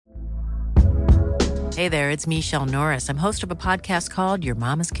Hey there, it's Michelle Norris. I'm host of a podcast called Your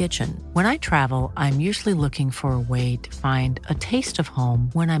Mama's Kitchen. When I travel, I'm usually looking for a way to find a taste of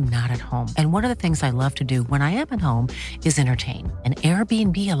home when I'm not at home. And one of the things I love to do when I am at home is entertain. And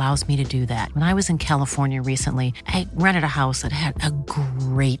Airbnb allows me to do that. When I was in California recently, I rented a house that had a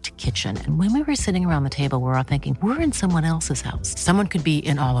great kitchen. And when we were sitting around the table, we were all thinking, we're in someone else's house. Someone could be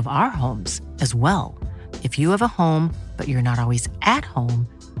in all of our homes as well. If you have a home, but you're not always at home,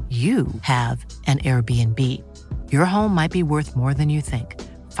 you have an Airbnb. Your home might be worth more than you think.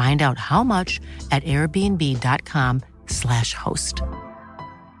 Find out how much at airbnb.com/host.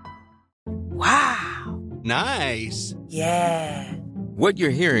 Wow. Nice. Yeah. What you're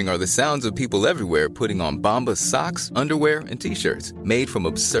hearing are the sounds of people everywhere putting on Bombas socks, underwear, and T-shirts made from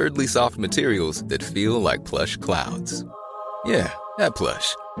absurdly soft materials that feel like plush clouds. Yeah, that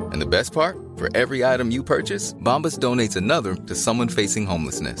plush. And the best part? For every item you purchase, Bombas donates another to someone facing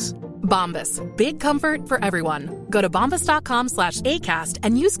homelessness. Bombas. Big comfort for everyone. Go to bombas.com/ACAST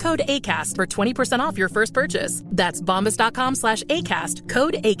and use code ACAST for 20% off your first purchase. That's bombas.com/ACAST.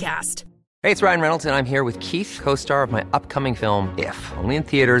 Code ACAST. Hey, it's Ryan Reynolds, and I'm here with Keith, co-star of my upcoming film, If, only in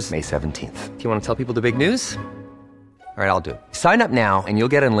theaters May 17th. Do you want to tell people the big news? All right, I'll do it. Sign up now and you'll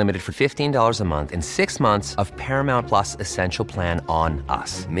get unlimited for $15 a month and 6 months of Paramount Plus Essential Plan on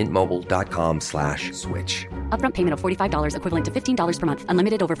us. MintMobile.com/switch. Upfront payment of $45 equivalent to $15 per month.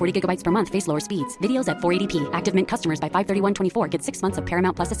 Unlimited over 40 gigabytes per month. Face lower speeds. Videos at 480p. Active Mint customers by 531.24 get 6 months of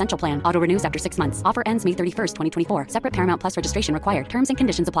Paramount Plus Essential Plan. Auto renews after 6 months. Offer ends May 31st, 2024. Separate Paramount Plus registration required. Terms and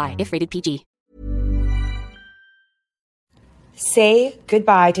conditions apply if rated PG. Say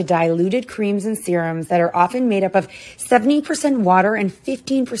goodbye to diluted creams and serums that are often made up of 70% water and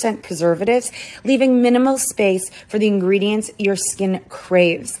 15% preservatives, leaving minimal space for the ingredients your skin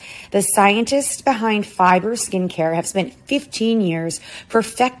craves. The scientists behind Fiber Skincare have spent 15 years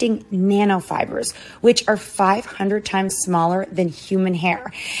perfecting nanofibers, which are 500 times smaller than human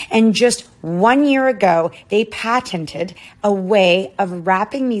hair. And just 1 year ago, they patented a way of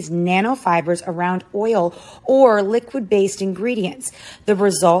wrapping these nanofibers around oil or liquid-based ingredients. The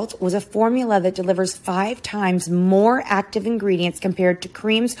result was a formula that delivers 5 times more active ingredients compared to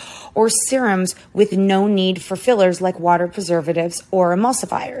creams or serums with no need for fillers like water preservatives or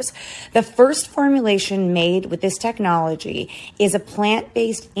emulsifiers. The first formulation made with this technology is a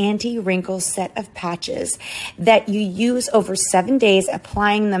plant-based anti-wrinkle set of patches that you use over 7 days,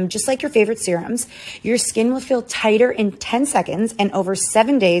 applying them just like your favorite serums. Your skin will feel tighter in 10 seconds, and over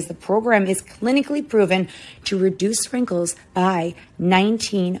 7 days, the program is clinically proven to reduce wrinkles by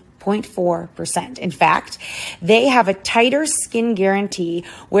 19.4%. In fact, they have a tighter skin guarantee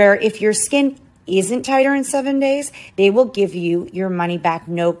where if your skin isn't tighter in 7 days, they will give you your money back,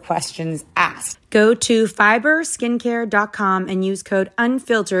 no questions asked. Go to fiberskincare.com and use code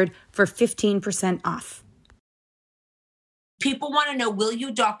UNFILTERED for 15% off. People want to know, will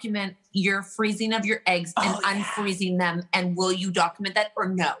you document your freezing of your eggs and unfreezing them? And will you document that or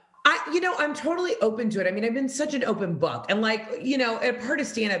no? I'm totally open to it. I mean, I've been such an open book, and a part of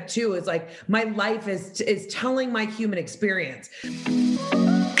stand up too is like my life is telling my human experience.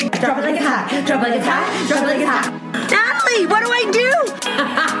 Drop it like it's hot. Drop it like it's hot. Drop it like it's hot. Natalie, what do I do?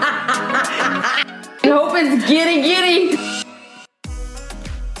 I hope it's giddy.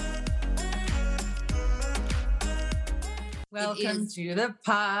 Welcome to the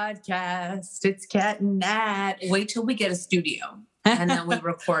podcast. It's Kat and Nat. Wait till we get a studio. And then we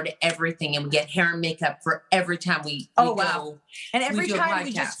record everything, and we get hair and makeup for every time we go. And every time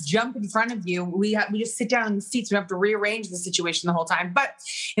we just jump in front of you, we just sit down in the seats. We have to rearrange the situation the whole time. But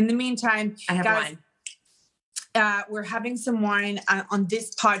in the meantime, I have guys, wine. We're having some wine on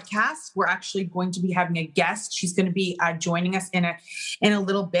this podcast. We're actually going to be having a guest. She's going to be joining us in a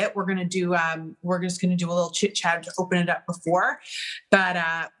little bit. We're just going to do a little chit chat to open it up before, but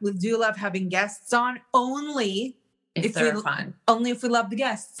we do love having guests on only if they're fun. Only if we love the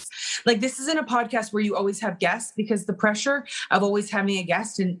guests. Like, this isn't a podcast where you always have guests, because the pressure of always having a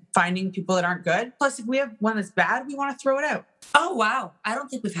guest and finding people that aren't good. Plus, if we have one that's bad, we want to throw it out. Oh, wow. I don't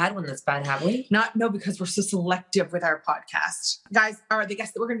think we've had one that's bad, have we? No, because we're so selective with our podcast. Guys, the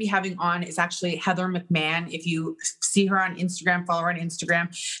guest that we're going to be having on is actually Heather McMahon. If you see her on Instagram, follow her on Instagram.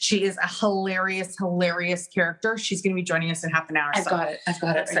 She is a hilarious, hilarious character. She's going to be joining us in half an hour. I've got it.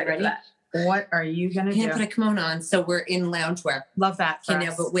 Are you ready? What are you going to do? Can't put a kimono on, so we're in loungewear. Love that. Okay,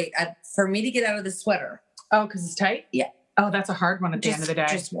 now, but wait, for me to get out of the sweater. Oh, because it's tight? Yeah. Oh, that's a hard one at the end of the day.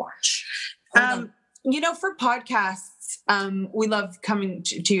 Just watch. For podcasts, we love coming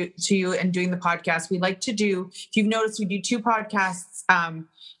to you and doing the podcast. We like to do, if you've noticed, we do 2 podcasts,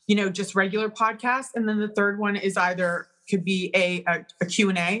 just regular podcasts. And then the third one is could be a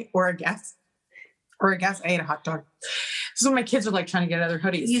Q&A or a guest. Or I guess I ate a hot dog. This is when my kids are like trying to get other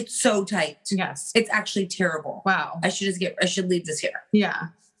hoodies. It's so tight. Yes. It's actually terrible. Wow. I should leave this here. Yeah.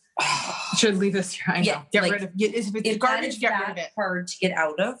 Should leave this here. I know. Yeah, Get like, rid of it. If it's garbage, get rid of it. Hard to get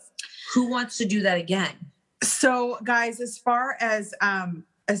out of. Who wants to do that again? So guys, as far as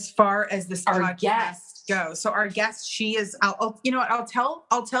this Our podcast guest goes, so our guest, she is, you know what,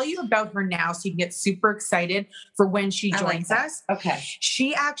 I'll tell you about her now so you can get super excited for when she joins us. Okay.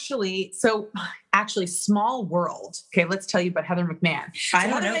 She actually, small world. Okay. Let's tell you about Heather McMahon. I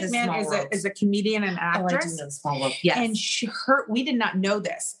don't know Heather this McMahon small world. is a comedian and actress. Oh, I do know the small world. Yes. And we did not know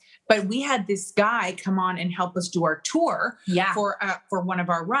this, but we had this guy come on and help us do our tour for one of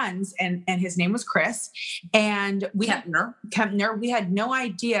our runs. And his name was Chris. And Kempner. We had no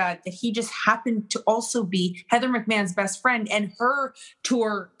idea that he just happened to also be Heather McMahon's best friend and her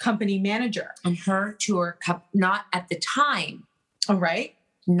tour company manager. And her tour, not at the time. Oh, right.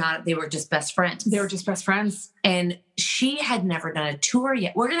 They were just best friends. They were just best friends. And she had never done a tour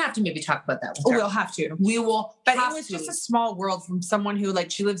yet. We're going to have to maybe talk about that with her. We'll have to. We will. But it was just a small world from someone who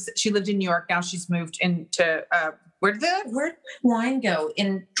she lived in New York. Now she's moved into, where did wine go?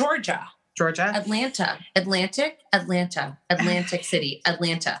 In Georgia. Atlanta. Atlantic City,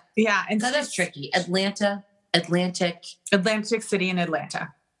 Atlanta. Yeah. And that is tricky. Atlantic City in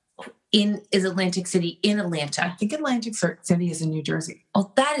Atlanta. Is Atlantic City in Atlanta? I think Atlantic City is in New Jersey.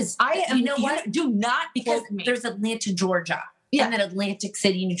 Oh, that is. You know what? Do not because there's Atlanta, Georgia. Yeah. And then Atlantic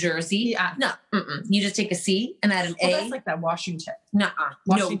City, New Jersey. Yeah. No. You just take a C and add an A. That's like that Washington. Nuh-uh.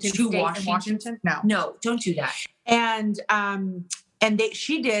 Washington no, State Washington. No, don't do that. And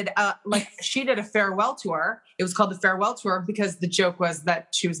she did a farewell tour. It was called the farewell tour because the joke was that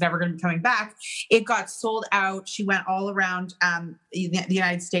she was never going to be coming back. It got sold out. She went all around the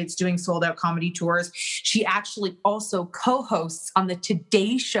United States doing sold out comedy tours. She actually also co-hosts on the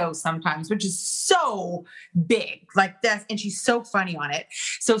Today Show sometimes, which is so big like that. And she's so funny on it.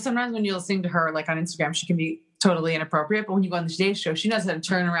 So sometimes when you're listening to her like on Instagram, she can be totally inappropriate. But when you go on the Today Show, she knows how to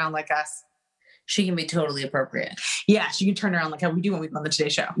turn around like us. She can be totally appropriate. Yeah, she can turn around like how we do when we go on the Today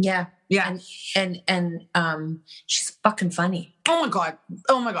Show. Yeah. Yeah. And she's fucking funny. Oh my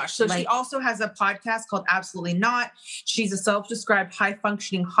gosh. So she also has a podcast called Absolutely Not. She's a self-described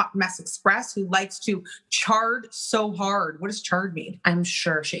high-functioning hot mess express who likes to chard so hard. What does chard mean? I'm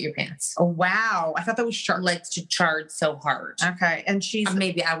sure shit your pants. Oh, wow. I thought that was chard. Likes to chard so hard. Okay. And she's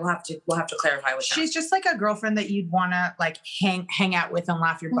maybe we'll have to clarify with her. She's just like a girlfriend that you'd want to like hang out with and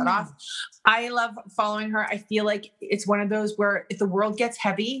laugh your butt off. I love following her. I feel like it's one of those where if the world gets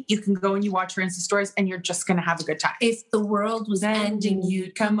heavy, you can go and you watch her Insta stories and you're just going to have a good time. If the world was ending,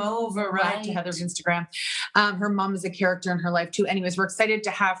 you'd come over, right? To Heather's Instagram. Her mom is a character in her life too. Anyways, we're excited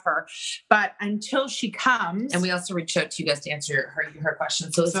to have her. But until she comes. And we also reached out to you guys to answer her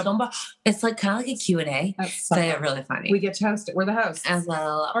questions. So it's like kind of like a Q&A. That's really funny. We get to host it. We're the hosts. As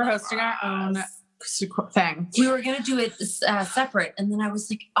well. We're hosting our own thing. We were going to do it separate. And then I was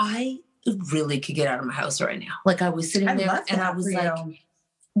like, I really could get out of my house right now. Like I was sitting there and I was like,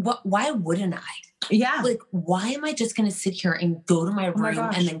 why wouldn't I? Yeah. Like, why am I just going to sit here and go to my room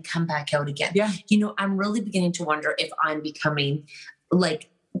and then come back out again? Yeah. You know, I'm really beginning to wonder if I'm becoming like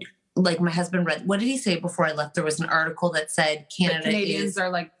my husband read, what did he say before I left? There was an article that said Canadians are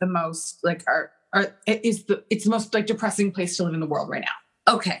like the most like it's the most like depressing place to live in the world right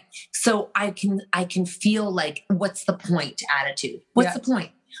now. Okay. So I can feel like, what's the point attitude? What's the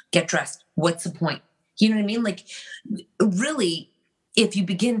point? Get dressed. What's the point? You know what I mean? Like really, if you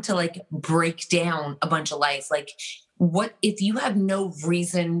begin to like break down a bunch of life, like what if you have no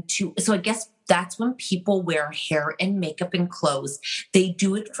reason to, so I guess that's when people wear hair and makeup and clothes. They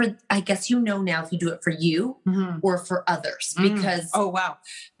do it for, I guess, now if you do it for you or for others, because. Oh, wow.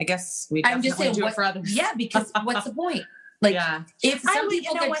 I guess we I'm just saying do it for others. Yeah. Because what's the point? Like if some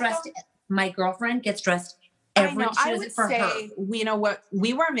people get dressed, my girlfriend gets dressed every I would say, her. You know what?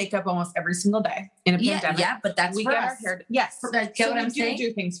 We wear makeup almost every single day in a pandemic. Yeah, but that's we for get us. our hair. Yes. So what I'm saying?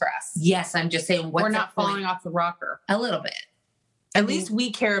 Do things for us. Yes, I'm just saying. We're not falling off the rocker. A little bit. At least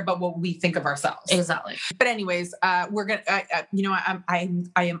we care about what we think of ourselves. Exactly. But anyways, we're gonna. I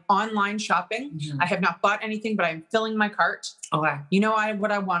am online shopping. I have not bought anything, but I'm filling my cart. Okay. You know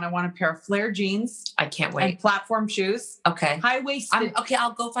what I want? I want a pair of flare jeans. I can't wait. And platform shoes. Okay. High waisted. Okay,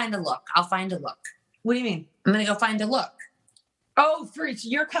 I'll go find a look. I'll find a look. What do you mean? I'm gonna go find a look. Oh,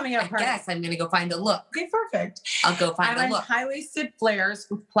 you're coming out. Yes, I'm gonna go find a look. Okay, perfect. I'll go find a look. High waisted flares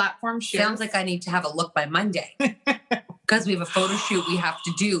with platform shoes. Sounds like I need to have a look by Monday. because we have a photo shoot we have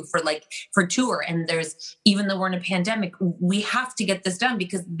to do for tour. And even though we're in a pandemic, we have to get this done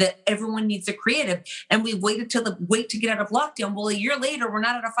because everyone needs a creative. And we waited to get out of lockdown. Well, a year later, we're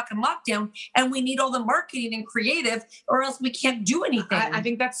not out of fucking lockdown and we need all the marketing and creative or else we can't do anything. I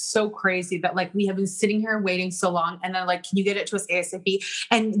think that's so crazy that like we have been sitting here waiting so long and then like, can you get it to us ASAP?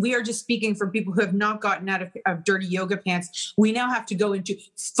 And we are just speaking for people who have not gotten out of dirty yoga pants. We now have to go into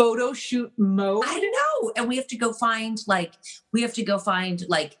photo shoot mode. I know. And we have to go find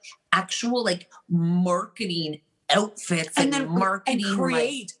actual like marketing outfits and then marketing and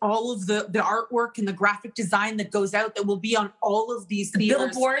create all of the artwork and the graphic design that goes out that will be on all of these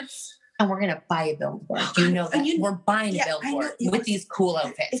billboards. And we're going to buy a billboard. You know that. We're buying a billboard with these cool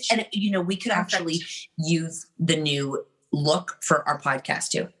outfits. And, we could actually use the new look for our podcast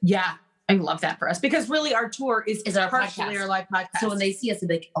too. Yeah. I love that for us because really our tour is our partially podcast. Our live podcast. So when they see us,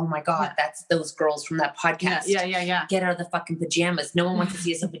 they're like, oh my God, that's those girls from that podcast. Yeah. Get out of the fucking pajamas. No one wants to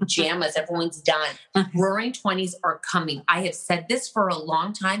see us in pajamas. Everyone's done. Roaring 20s are coming. I have said this for a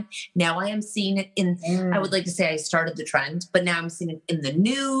long time. Now I am seeing it I would like to say I started the trend, but now I'm seeing it in the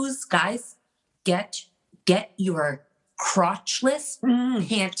news. Guys, get your crotchless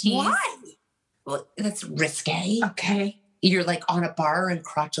panties. Why? Well, that's risque. Okay. You're like on a bar in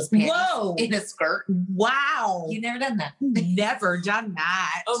crotchless panties. Whoa. In a skirt. Wow. You've never done that. Never done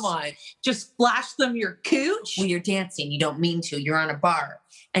that. Oh my. Just flash them your cooch. Well, you're dancing. You don't mean to. You're on a bar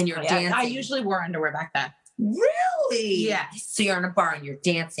and you're dancing. I usually wore underwear back then. Really? Yeah. So you're on a bar and you're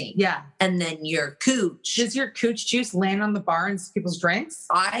dancing. Yeah. And then your cooch. Does your cooch juice land on the bar and people's drinks?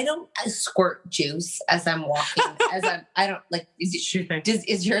 I don't squirt juice as I'm walking. I don't like.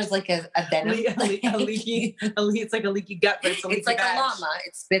 Is yours like a venom? It's like a leaky gut, but it's like a llama.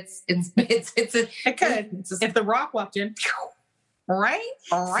 It spits. It could. If the Rock walked in. Right.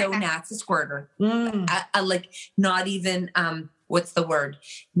 So now it's a squirter. I like not even. What's the word?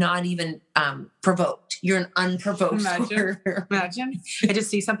 Not even provoked. You're an unprovoked squirter. Imagine. I just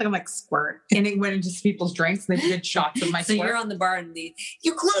see something, I'm like, squirt. And it went into people's drinks and they did shots of my so squirt. You're on the bar and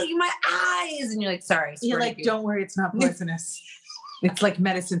you close my eyes. And you're like, sorry. You're like, don't worry, it's not poisonous. It's like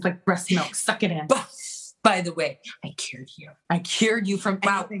medicine. It's like breast milk. Suck it in. By the way, I cured you from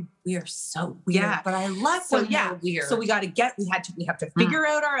anything. We are so weird. Yeah. But I love weird. So we have to figure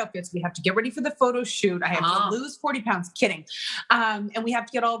out our outfits. We have to get ready for the photo shoot. I have to lose 40 pounds. Kidding. And we have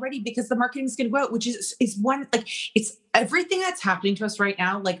to get all ready because the marketing is going to go out, which is one, like it's everything that's happening to us right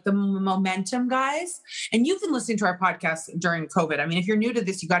now, like the momentum, guys. And you've been listening to our podcast during COVID. I mean, if you're new to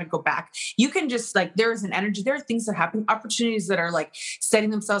this, you got to go back. You can just like, there is an energy, there are things that happen, opportunities that are like setting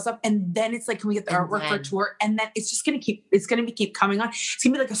themselves up. And then it's like, can we get the artwork for a tour? And then it's just going to keep coming on. It's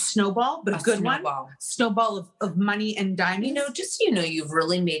going to be like a snowball, but a good one. Snowball of money and diamonds. You've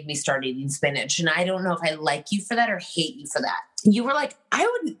really made me start eating spinach. And I don't know if I like you for that or hate you for that. You were like, I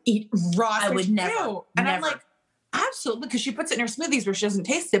wouldn't eat raw. I would never. And I'm like, absolutely, because she puts it in her smoothies where she doesn't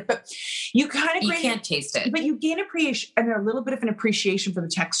taste it, but you can't taste it. But you gain appreciation and a little bit of an appreciation for the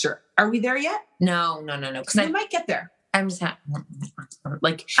texture. Are we there yet? No. Because we might get there. I'm just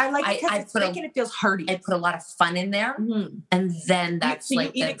like I like it because it's thick and it feels hearty. I put a lot of fun in there, and then that's you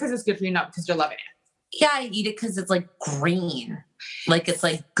eat it because it's good for you, not because you're loving it. Yeah, I eat it because it's like green, like it's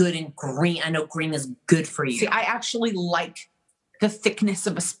like good and green. I know green is good for you. See, I actually like the thickness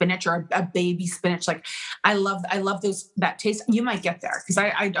of a spinach or a baby spinach. Like I love that taste. You might get there because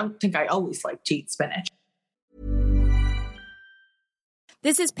I don't think I always like to eat spinach.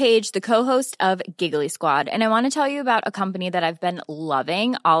 This is Paige, the co-host of Giggly Squad, and I want to tell you about a company that I've been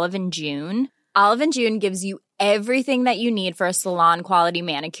loving, Olive & June. Olive & June gives you everything that you need for a salon-quality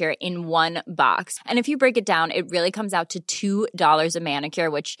manicure in one box. And if you break it down, it really comes out to $2 a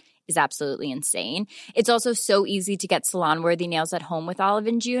manicure, which is absolutely insane. It's also so easy to get salon-worthy nails at home with Olive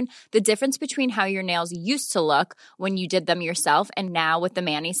 & June. The difference between how your nails used to look when you did them yourself and now with the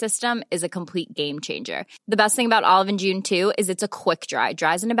Mani system is a complete game changer. The best thing about Olive & June, too, is it's a quick dry.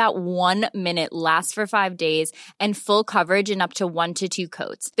 Dries in about 1 minute, lasts for 5 days, and full coverage in up to 1 to 2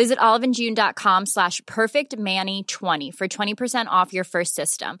 coats. Visit oliveandjune.com/perfectmani20 for 20% off your first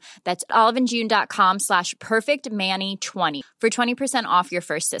system. That's oliveandjune.com/perfectmani20 for 20% off your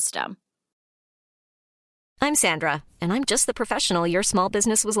first system. I'm Sandra, and I'm just the professional your small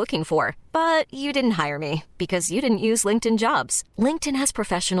business was looking for. But you didn't hire me because you didn't use LinkedIn Jobs. LinkedIn has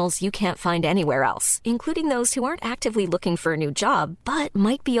professionals you can't find anywhere else, including those who aren't actively looking for a new job, but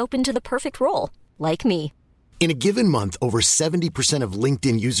might be open to the perfect role, like me. In a given month, over 70% of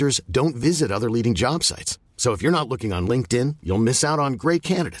LinkedIn users don't visit other leading job sites. So if you're not looking on LinkedIn, you'll miss out on great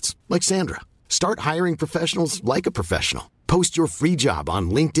candidates like Sandra. Start hiring professionals like a professional. Post your free job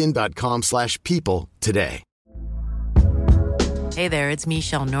on linkedin.com/people today. Hey there, it's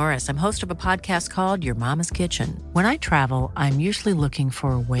Michelle Norris. I'm host of a podcast called Your Mama's Kitchen. When I travel, I'm usually looking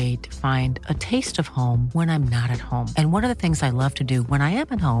for a way to find a taste of home when I'm not at home. And one of the things I love to do when I am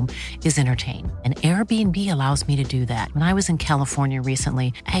at home is entertain. And Airbnb allows me to do that. When I was in California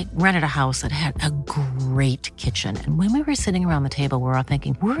recently, I rented a house that had a great kitchen. And when we were sitting around the table, we were all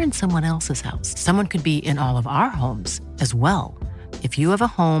thinking, we're in someone else's house. Someone could be in all of our homes as well. If you have a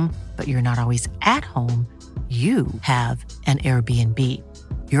home, but you're not always at home, you have an Airbnb.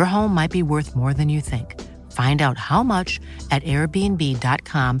 Your home might be worth more than you think. Find out how much at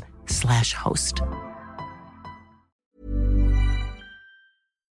airbnb.com/host.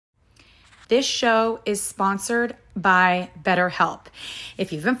 This show is sponsored by BetterHelp.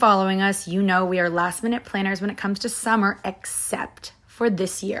 If you've been following us, you know we are last-minute planners when it comes to summer, except for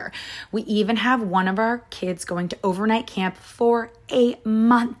this year. We even have one of our kids going to overnight camp for a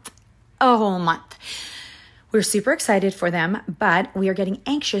month, a whole month. We're super excited for them, but we are getting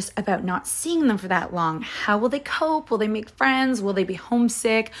anxious about not seeing them for that long. How will they cope? Will they make friends? Will they be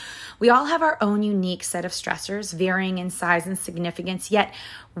homesick? We all have our own unique set of stressors, varying in size and significance, yet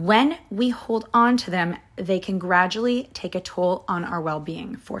when we hold on to them, they can gradually take a toll on our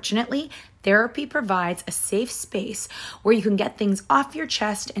well-being. Fortunately, therapy provides a safe space where you can get things off your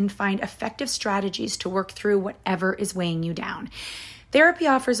chest and find effective strategies to work through whatever is weighing you down. Therapy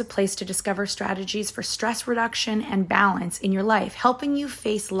offers a place to discover strategies for stress reduction and balance in your life, helping you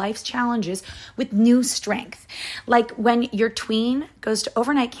face life's challenges with new strength. Like when your tween goes to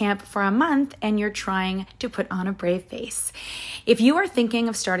overnight camp for a month and you're trying to put on a brave face. If you are thinking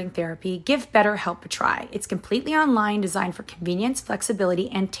of starting therapy, give BetterHelp a try. It's completely online, designed for convenience, flexibility,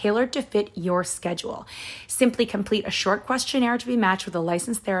 and tailored to fit your schedule. Simply complete a short questionnaire to be matched with a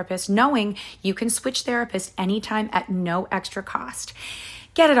licensed therapist, knowing you can switch therapists anytime at no extra cost.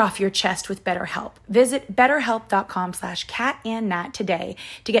 Get it off your chest with BetterHelp. Visit betterhelp.com/catandnat today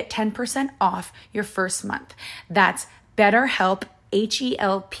to get 10% off your first month. That's BetterHelp,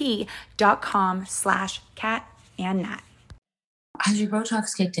 HELP.com/catandnat. Has your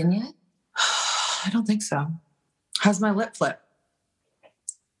Botox kicked in yet? I don't think so. How's my lip flip?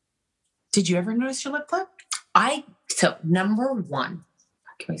 Did you ever notice your lip flip? So number one,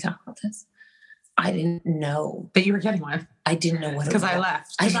 can we talk about this? I didn't know that you were getting one. I didn't know what it was. Because I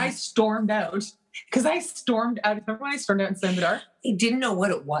left. Because I stormed out. Remember when I stormed out and slammed the door? I didn't know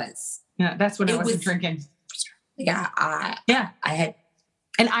what it was. Yeah, that's when I wasn't drinking. Yeah. I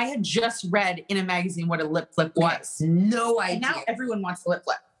had just read in a magazine what a lip flip was. No idea. And now everyone wants a lip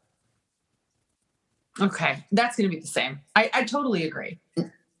flip. Okay, that's going to be the same. I totally agree.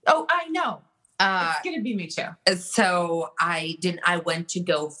 Oh, I know. It's going to be me too. So I went to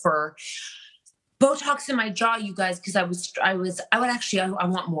go for Botox in my jaw, you guys, because I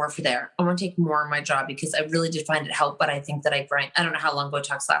want more for there. I want to take more in my jaw because I really did find it help, but I think that I don't know how long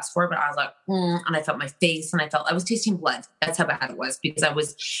Botox lasts for, but I was like, and I felt my face and I was tasting blood. That's how bad it was because I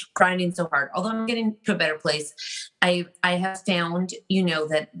was grinding so hard. Although I'm getting to a better place, I have found,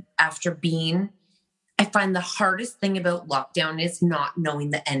 that after I find the hardest thing about lockdown is not knowing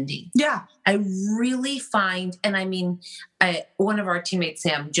the ending. Yeah. I really find, and I mean, one of our teammates,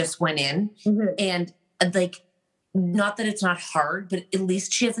 Sam, just went in and not that it's not hard, but at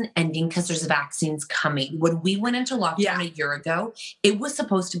least she has an ending because there's vaccines coming. When we went into lockdown a year ago, it was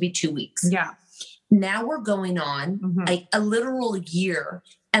supposed to be 2 weeks. Yeah. Now we're going on a literal year.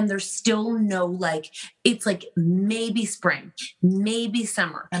 And there's still no, it's maybe spring, maybe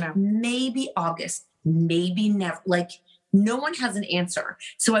summer, maybe August, maybe never. No one has an answer.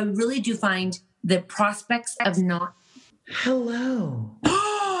 So I really do find the prospects of not. Hello.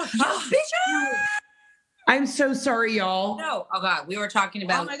 Bitch! I'm so sorry, y'all. No. Oh God. We were talking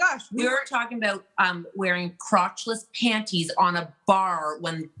about, oh my gosh. We were talking about wearing crotchless panties on a bar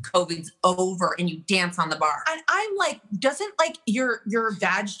when COVID's over and you dance on the bar. And I'm like, doesn't your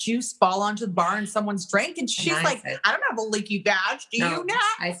vag juice fall onto the bar in someone's drink? And she's like, I don't have a leaky vag. Do you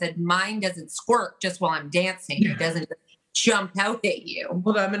not? I said, mine doesn't squirt just while I'm dancing. It doesn't jump out at you.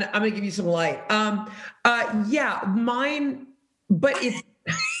 Hold on, I'm gonna give you some light. Yeah, mine, but it's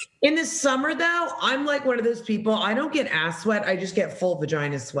in the summer though, I'm like one of those people, I don't get ass sweat, I just get full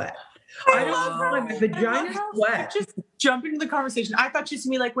vagina sweat. I don't know my vagina sweat. Just jump into the conversation. I thought she was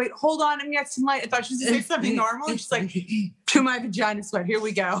going to be like, wait, hold on, I'm going to get some light. I thought she was going to say something normal. And she's like, to my vagina sweat. Here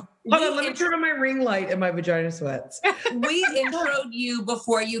we go. Hold on, let me turn on my ring light and my vagina sweats. We introed you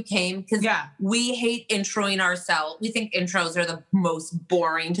before you came because we hate introing ourselves. We think intros are the most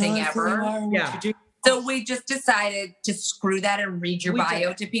boring thing ever. Yeah. So we just decided to screw that and read your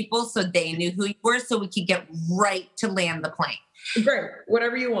bio to people so they knew who you were so we could get right to land the plane. Great.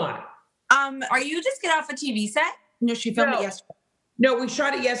 Whatever you want. Are you just get off a TV set? No, she filmed it yesterday. No, we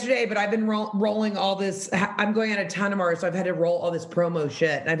shot it yesterday, but I've been rolling all this. I'm going out of town tomorrow, so I've had to roll all this promo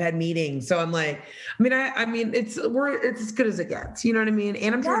shit. And I've had meetings, so I'm like, I mean, it's as good as it gets. You know what I mean?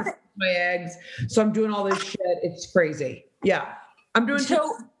 And I'm trying to fix my eggs, so I'm doing all this shit. It's crazy. Yeah, I'm doing.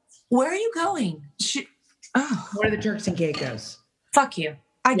 So, where are you going? One of the Turks and Caicos. Fuck you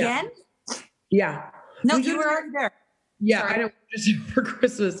again. Yeah. No, you were already there. Yeah, Sorry. I know. Just for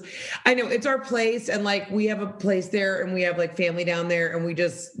Christmas. I know it's our place, and like we have a place there, and we have like family down there, and we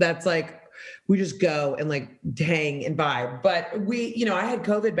just go and like hang and vibe. But I had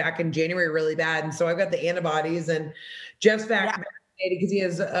COVID back in January really bad, and so I've got the antibodies, and Jeff's vaccinated because he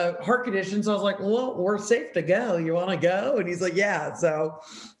has a heart condition. So I was like, well, we're safe to go. You want to go? And he's like, yeah. So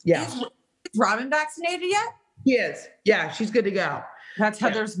yeah. Is Robin vaccinated yet? He is. Yeah, she's good to go. That's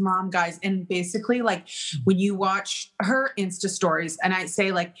Heather's mom, guys. And basically, like, when you watch her Insta stories, and I always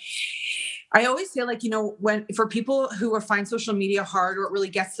say, like, for people who find social media hard, or it really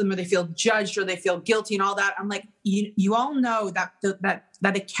gets them, or they feel judged, or they feel guilty and all that, I'm like, you all know that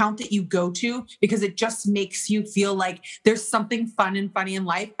that account that you go to, because it just makes you feel like there's something fun and funny in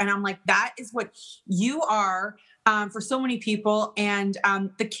life. And I'm like, that is what you are for so many people. And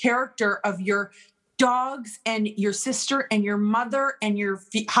the character of your dogs and your sister and your mother and your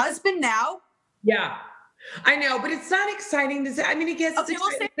husband now. Yeah, I know, but it's not exciting to say. I mean, I guess okay, we'll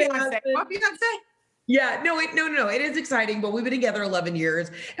say Beyonce. What Beyonce? Yeah, no, it is exciting, but we've been together 11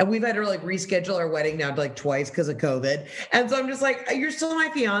 years and we've had to like reschedule our wedding now to like twice because of COVID. And so I'm just like, you're still my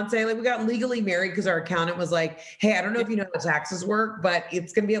fiance. Like we got legally married because our accountant was like, hey, I don't know if you know how taxes work, but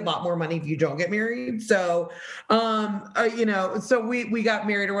it's going to be a lot more money if you don't get married. So, so we got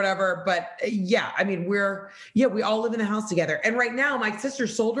married or whatever. But yeah, I mean, we all live in the house together. And right now my sister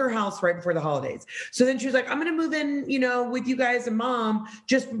sold her house right before the holidays. So then she was like, I'm going to move in, with you guys and mom,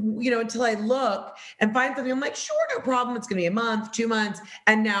 just, until I look and find something. I'm like, sure, no problem. It's going to be a month, 2 months.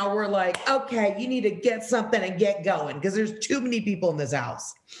 And now we're like, okay, you need to get something and get going because there's too many people in this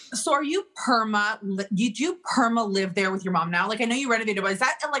house. So are you you do perma live there with your mom now? Like, I know you renovated, but is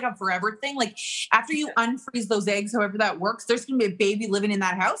that like a forever thing? Like after you unfreeze those eggs, however that works, there's going to be a baby living in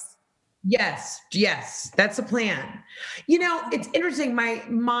that house? Yes. That's the plan. It's interesting.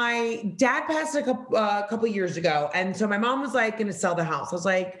 My dad passed a couple years ago. And so my mom was like, going to sell the house. I was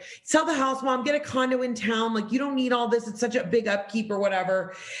like, sell the house, mom, get a condo in town. Like, you don't need all this. It's such a big upkeep or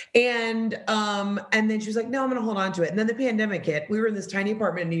whatever. And then she was like, no, I'm going to hold on to it. And then the pandemic hit. We were in this tiny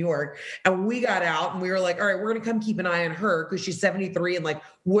apartment in New York and we got out and we were like, all right, we're going to come keep an eye on her because she's 73 and like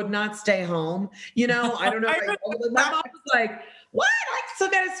would not stay home. I don't know. My mom was like, what? I still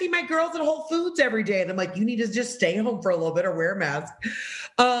got to see my girls at Whole Foods every day. And I'm like, you need to just stay home for a little bit or wear a mask.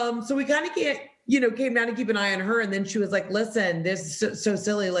 So we kind of came down to keep an eye on her. And then she was like, listen, this is so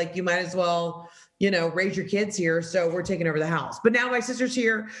silly. Like you might as well, raise your kids here. So we're taking over the house. But now my sister's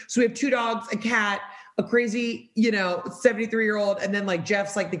here. So we have 2 dogs, a cat, a crazy, 73-year-old. And then like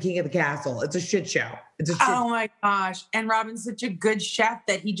Jeff's like the king of the castle. It's a shit show. Oh my gosh. And Robin's such a good chef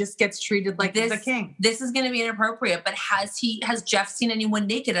that he just gets treated like he's a king. This is going to be inappropriate, but has Jeff seen anyone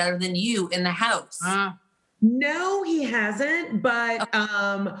naked other than you in the house? No, he hasn't. But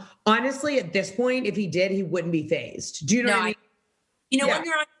honestly, at this point, if he did, he wouldn't be fazed. Do you know what I mean? When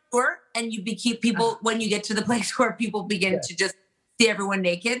you're on tour and you keep people, when you get to the place where people begin to just see everyone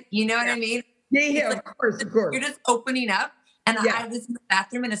naked, you know what I mean? Yeah, of course. You're just opening up. And I was in the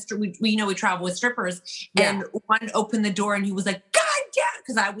bathroom and we travel with strippers and one opened the door and he was like, God, yeah.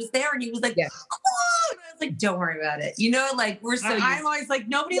 Cause I was there and he was like, come on. And I was like, don't worry about it. We're so I'm always like,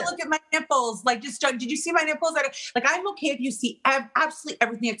 nobody look at my nipples. Like, just did you see my nipples? I'm okay if you see absolutely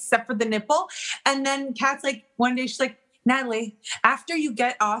everything except for the nipple. And then Kat's like, one day she's like, Natalie, after you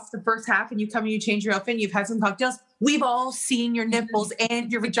get off the first half and you come and you change your outfit and you've had some cocktails, we've all seen your nipples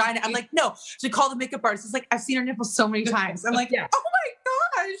and your vagina. I'm like, no. So we call the makeup artist. It's like, I've seen her nipples so many times. I'm like, oh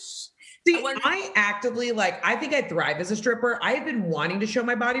my gosh. See, I actively I think I thrive as a stripper. I have been wanting to show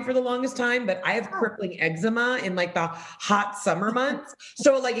my body for the longest time, but I have crippling eczema in like the hot summer months.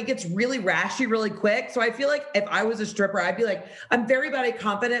 So like it gets really rashy really quick. So I feel like if I was a stripper, I'd be like, I'm very body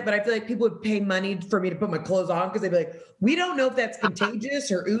confident, but I feel like people would pay money for me to put my clothes on because they'd be like, we don't know if that's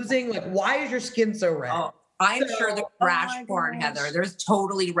contagious or oozing. Like, why is your skin so red? Oh. I'm sure there's rash porn, Heather. There's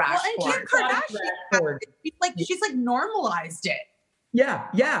totally rash porn. And Kim Kardashian, she's like normalized it.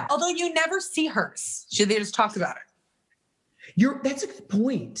 Yeah. Although you never see hers. They just talk about it. That's a good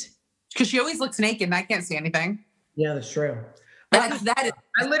point. Because she always looks naked and I can't see anything. Yeah, that's true. That is.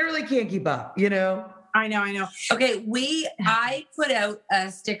 I literally can't keep up, I know. Okay, I put out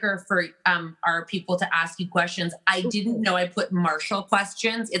a sticker for our people to ask you questions. I didn't know I put Marshall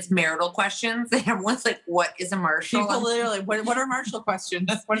questions. It's marital questions. And everyone's like, what is a Marshall? People literally, what are Marshall questions?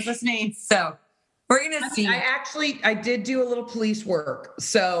 What does this mean? So we're going to see. I did do a little police work.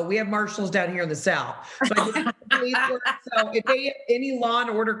 So we have marshals down here in the South. So I did police work. So if they have any law and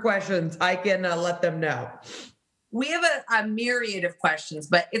order questions, I can let them know. We have a myriad of questions,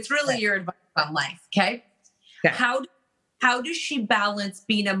 but it's really your advice on life. Okay. How does she balance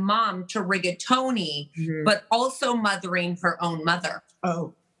being a mom to rigatoni, but also mothering her own mother?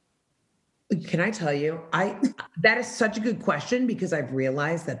 Oh, can I tell you, that is such a good question because I've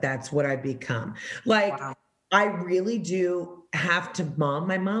realized that that's what I've become. Like, wow. I really do have to mom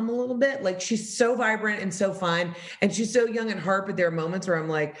my mom a little bit. Like, she's so vibrant and so fun, and she's so young at heart, but there are moments where I'm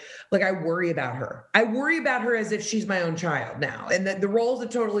like I worry about her. I worry about her as if she's my own child now. And the roles are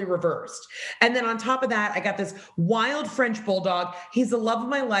totally reversed. And then on top of that, I got this wild French bulldog. He's the love of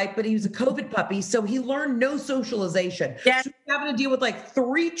my life, but he was a COVID puppy. So he learned no socialization. Yeah. So I'm having to deal with like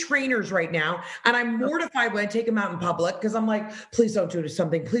 3 trainers right now. And I'm mortified when I take him out in public because I'm like, please don't do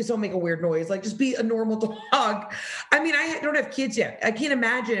something. Please don't make a weird noise. Like, just be a normal dog. I mean, I don't have kids yet. I can't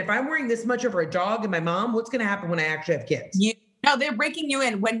imagine if I'm worrying this much over a dog and my mom, what's going to happen when I actually have kids? No, they're breaking you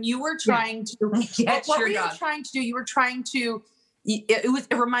in. When you were trying to, what were you trying to do? You were trying to,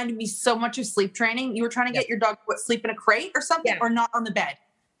 it reminded me so much of sleep training. You were trying to get your dog to sleep in a crate or something, or not on the bed?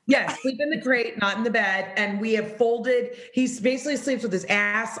 Yeah, sleep in the crate, not in the bed. And we have folded, he basically sleeps with his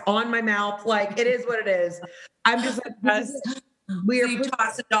ass on my mouth. Like, it is what it is. I'm just like, you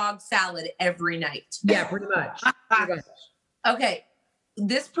toss a dog salad every night. Yeah, pretty much. Okay.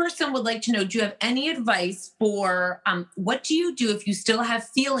 This person would like to know, do you have any advice for what do you do if you still have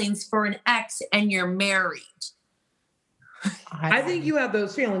feelings for an ex and you're married? I think you have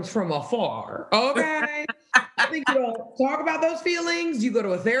those feelings from afar. Okay. I think you don't talk about those feelings. You go to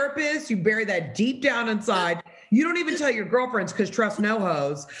a therapist, you bury that deep down inside. You don't even tell your girlfriends because trust no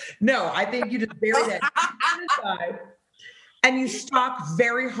hoes. No, I think you just bury that deep down inside. And you stalk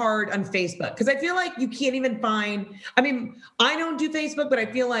very hard on Facebook. Because I feel like you can't even find, I mean, I don't do Facebook, but I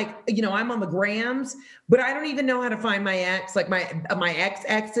feel like, I'm on the grams, but I don't even know how to find my ex. Like my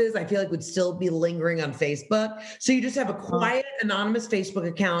exes, I feel like would still be lingering on Facebook. So you just have a quiet, anonymous Facebook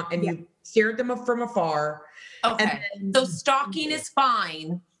account and you stare at them from afar. Okay. So stalking is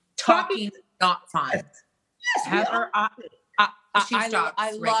fine. Talking is not fine. Yes.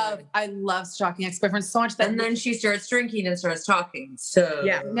 I love stalking ex-boyfriends so much that, and then she starts drinking and starts talking. So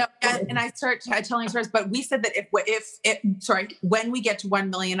and I start telling stories. But we said that when we get to 1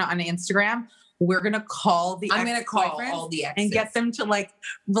 million on Instagram, we're gonna call I'm gonna call all the exes and get them to like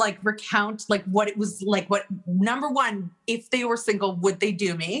recount like what it was like. What number one, if they were single, would they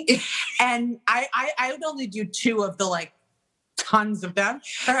do me? And I would only do 2 of the like tons of them.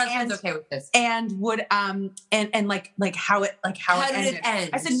 Her husband's okay with this. And would and how it ended.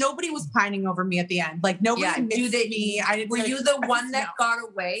 I said nobody was pining over me at the end. Like nobody missed me. I didn't. Were you the one that got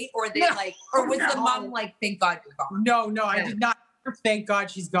away, or they or was the mom like, thank God you're gone? No, I did not. Thank God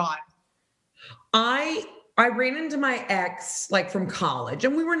she's gone. I ran into my ex like from college,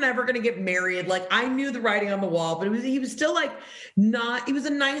 and we were never going to get married. Like, I knew the writing on the wall, but he was still like he was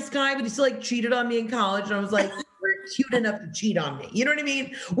a nice guy, but he still like cheated on me in college. And I was like, you're cute enough to cheat on me. You know what I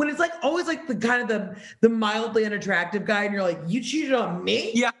mean? When it's like always like the kind of the mildly unattractive guy, and you're like, you cheated on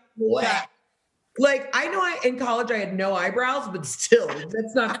me? Yeah. What? Yeah. Like, I know in college I had no eyebrows, but still,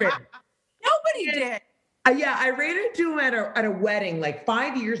 that's not fair. Nobody did. I ran into him at a wedding like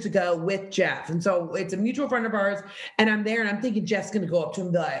 5 years ago with Jeff. And so it's a mutual friend of ours. And I'm there and I'm thinking Jeff's going to go up to him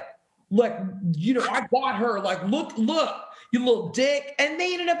and be like, I got her. Like, look, you little dick. And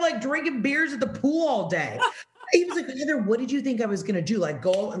they ended up like drinking beers at the pool all day. He was like, Heather, what did you think I was going to do? Like,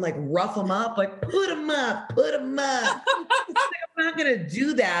 go and like rough him up? Like, put him up. I'm not going to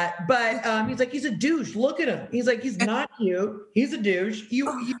do that. But he's like, he's a douche. Look at him. He's like, he's not cute. He's a douche.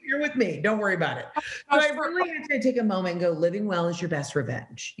 You're with me. Don't worry about it. So I really had to take a moment and go, living well is your best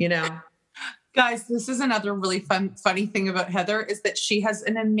revenge, Guys, this is another really funny thing about Heather is that she has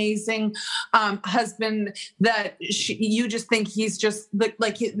an amazing husband that you just think he's just the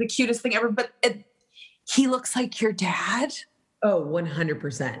cutest thing ever. But he looks like your dad. Oh,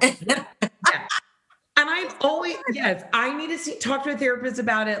 100%. Yeah. And I've always, I need to talk to a therapist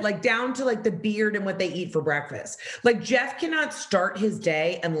about it, like down to like the beard and what they eat for breakfast. Like Jeff cannot start his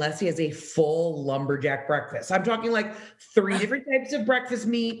day unless he has a full lumberjack breakfast. I'm talking like 3 different types of breakfast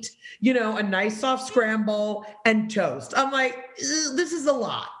meat, a nice soft scramble and toast. I'm like, this is a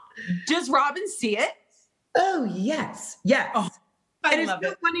lot. Does Robin see it? Oh, yes. Yes. Oh. And it's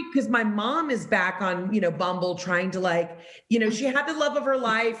so funny because my mom is back on, Bumble trying to she had the love of her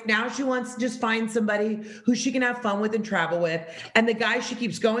life. Now she wants to just find somebody who she can have fun with and travel with. And the guy she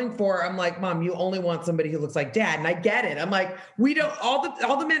keeps going for, I'm like, Mom, you only want somebody who looks like Dad. And I get it. I'm like, we don't, all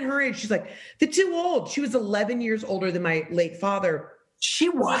the men her age, she's like, they're too old. She was 11 years older than my late father. She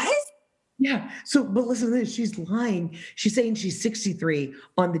was? Yeah. So, but listen to this. She's lying. She's saying she's 63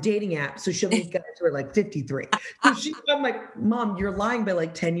 on the dating app. So she'll meet guys who are like 53. So I'm like, Mom, you're lying by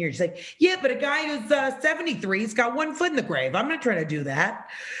like 10 years. She's like, yeah, but a guy who's 73, he's got one foot in the grave. I'm not trying to do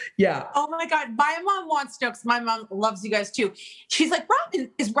that. Yeah. Oh my God. My mom wants to, because my mom loves you guys too. She's like, Robin,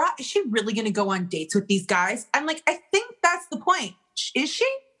 is she really going to go on dates with these guys? I'm like, I think that's the point. Is she?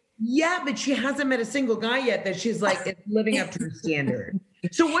 Yeah, but she hasn't met a single guy yet that she's like, it's living up to her standard.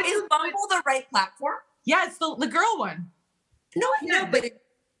 So what is Bumble the right platform? Yeah, it's the girl one. No, I know, but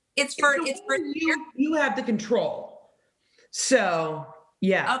it's for you have the control. So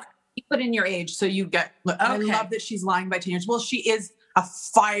yeah. Okay. You put in your age, so you get. Okay. I love that she's lying by 10 years. Well, she is a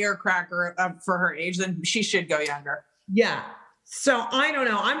firecracker for her age. Then she should go younger. Yeah. So I don't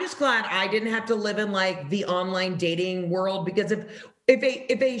know. I'm just glad I didn't have to live in like the online dating world, because if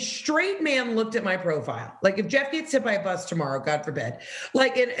a straight man looked at my profile, like if Jeff gets hit by a bus tomorrow, God forbid,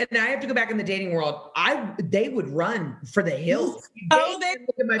 like, and I have to go back in the dating world, they would run for the hills. A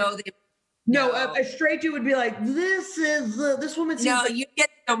straight dude would be like, this woman. No, you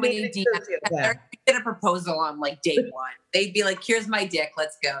get so many DMs. You get a proposal on like day one. They'd be like, here's my dick.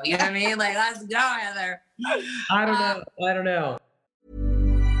 Let's go. You know what I mean? Like, let's go, Heather. I don't know.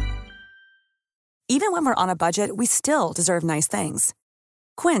 Even when we're on a budget, we still deserve nice things.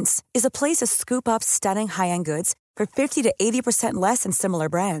 Quince is a place to scoop up stunning high-end goods for 50 to 80% less than similar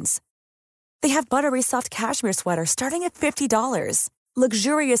brands. They have buttery soft cashmere sweaters starting at $50,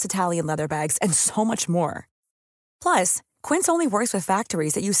 luxurious Italian leather bags, and so much more. Plus, Quince only works with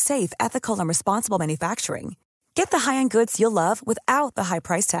factories that use safe, ethical, and responsible manufacturing. Get the high-end goods you'll love without the high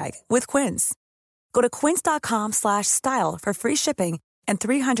price tag with Quince. Go to quince.com/style for free shipping and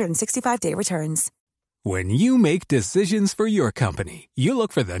 365-day returns. When you make decisions for your company, you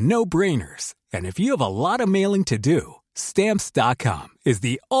look for the no-brainers. And if you have a lot of mailing to do, Stamps.com is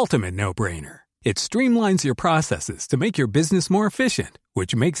the ultimate no-brainer. It streamlines your processes to make your business more efficient,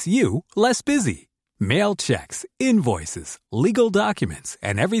 which makes you less busy. Mail checks, invoices, legal documents,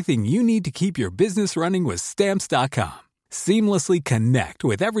 and everything you need to keep your business running with Stamps.com. Seamlessly connect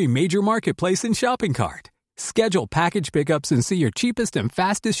with every major marketplace and shopping cart. Schedule package pickups and see your cheapest and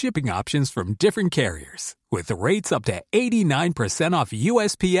fastest shipping options from different carriers, with rates up to 89% off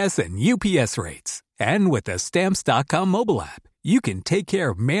USPS and UPS rates. And with the Stamps.com mobile app, you can take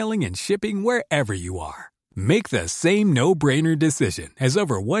care of mailing and shipping wherever you are. Make the same no-brainer decision as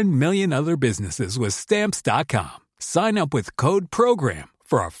over 1 million other businesses with Stamps.com. Sign up with code PROGRAM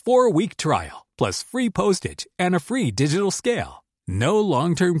for a 4-week trial, plus free postage and a free digital scale. No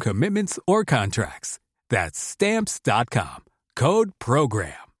long-term commitments or contracts. That's Stamps.com. Code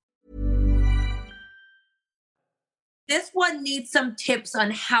PROGRAM. This one needs some tips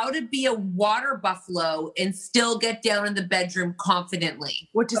on how to be a water buffalo and still get down in the bedroom confidently.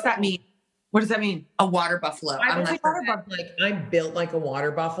 What does that mean? What does that mean? A water buffalo. I'm built like a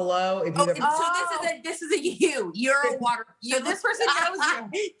water buffalo. If you this is a you. You're a water. So this person knows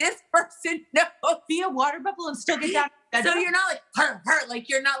you. This person knows. Be a water buffalo and still get down. So you're not like hurt. Like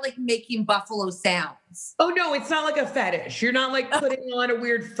you're not like making buffalo sounds. Oh no, it's not like a fetish. You're not like putting on a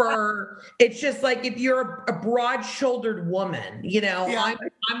weird fur. It's just like if you're a broad-shouldered woman,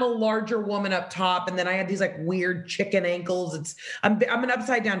 I'm a larger woman up top, and then I have these like weird chicken ankles. I'm an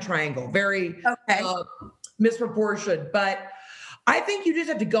upside down triangle, very misproportioned. But I think you just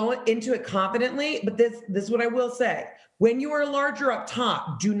have to go into it confidently. But this is what I will say. When you are larger up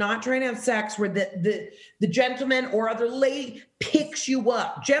top, do not try and have sex where the gentleman or other lady picks you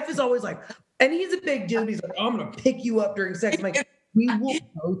up. Jeff is always like, and he's a big dude. He's like, I'm going to pick you up during sex. I'm like, we will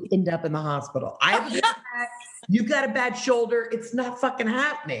both end up in the hospital. I have a bad back. You've got a bad shoulder. It's not fucking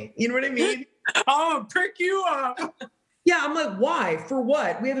happening. You know what I mean? I'll pick you up. Yeah, I'm like, why? For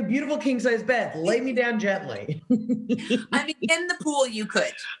what? We have a beautiful king-size bed. Lay me down gently. I mean, in the pool you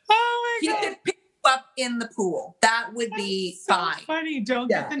could. Oh my God. You could pick up in the pool. That would be fine. Funny. Don't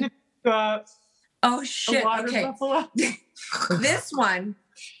get them to oh shit. Okay. This one,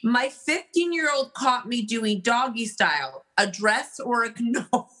 my 15-year-old caught me doing doggy style. A dress or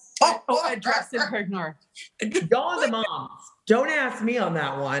ignore? A dress or ignore. Y'all are the moms. Don't ask me on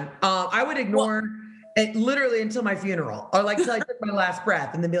that one. I would ignore it literally until my funeral, or like till I took my last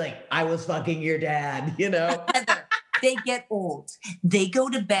breath, and then be like, I was fucking your dad, Heather, They get old. They go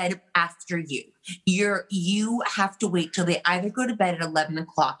to bed after you. You have to wait till they either go to bed at 11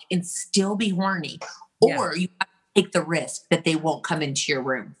 o'clock and still be horny, or you have to take the risk that they won't come into your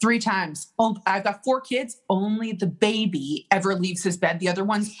room. 3 times. I've got 4 kids. Only the baby ever leaves his bed. The other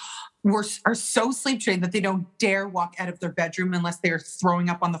ones are so sleep trained that they don't dare walk out of their bedroom unless they are throwing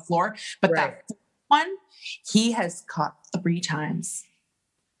up on the floor. But that one, he has caught 3 times.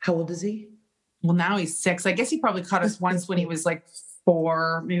 How old is he? Well, now he's 6. I guess he probably caught us once when he was like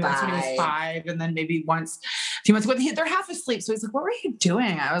 4, maybe once when he was 5, and then maybe once a few months ago. They're half asleep. So he's like, what were you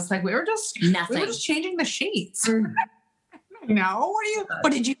doing? I was like, we were just changing the sheets. No,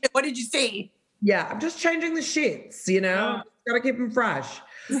 what did you see? Yeah, I'm just changing the sheets, gotta keep them fresh.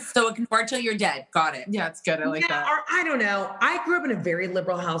 So ignore till you're dead. Got it. Yeah, it's good. I like that. Or I don't know. I grew up in a very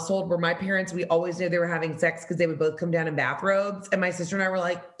liberal household where my parents, we always knew they were having sex because they would both come down in bathrobes. And my sister and I were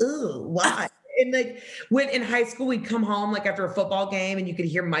like, ooh, why? And like when in high school, we'd come home like after a football game and you could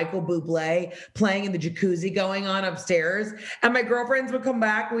hear Michael Bublé playing in the jacuzzi going on upstairs. And my girlfriends would come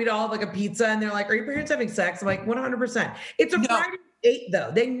back and we'd all have like a pizza and they're like, are your parents having sex? I'm like, 100%. It's a Friday 8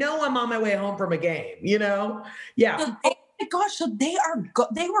 though. They know I'm on my way home from a game, Yeah. So my gosh, so they were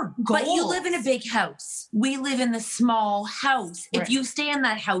gold. But you live in a big house. We live in the small house. If you stay in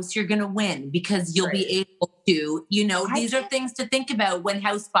that house, you're going to win because you'll be able to, these are things to think about when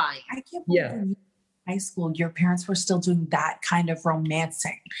house buying. I can't believe in high school, your parents were still doing that kind of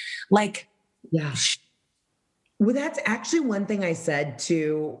romancing. Like, Well, that's actually one thing I said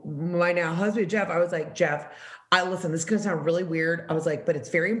to my now husband, Jeff. I was like, Jeff, listen, this is going to sound really weird. I was like, but it's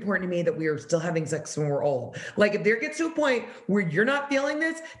very important to me that we are still having sex when we're old. Like if there gets to a point where you're not feeling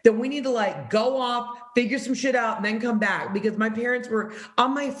this, then we need to like go off, figure some shit out and then come back because my parents were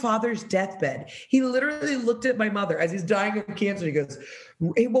on my father's deathbed. He literally looked at my mother as he's dying of cancer. He goes,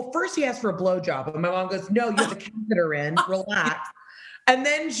 well, first he asked for a blowjob. And my mom goes, no, you have a catheter in, relax. And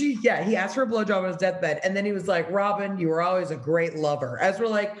then he asked for a blowjob on his deathbed. And then he was like, Robin, you were always a great lover. As we're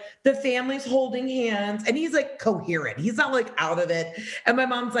like, the family's holding hands. And he's like coherent. He's not like out of it. And my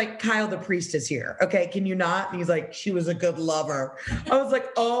mom's like, Kyle, the priest is here. Okay, can you not? And he's like, she was a good lover. I was like,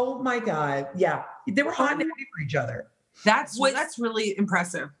 oh my God. Yeah. They were hot and heavy for each other. That's really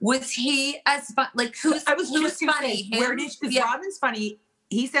impressive. Was he as fun? Like who's funny? Because Robin's funny.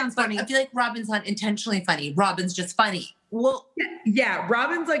 He sounds funny. I feel like Robin's not intentionally funny. Robin's just funny. Well, yeah,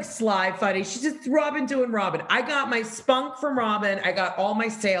 Robin's like sly funny. She's just Robin doing Robin. I got my spunk from Robin. I got all my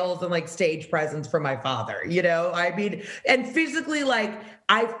sales and like stage presence from my father, I mean, and physically, like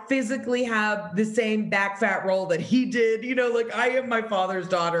I physically have the same back fat roll that he did, like I am my father's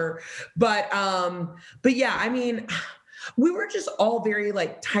daughter. But yeah, I mean, we were just all very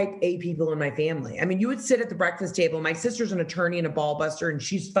like type A people in my family. I mean, you would sit at the breakfast table. My sister's an attorney and a ball buster and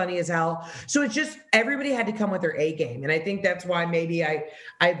she's funny as hell. So it's just, everybody had to come with their A game. And I think that's why maybe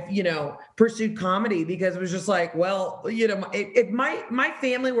I've pursued comedy because it was just like, well, if my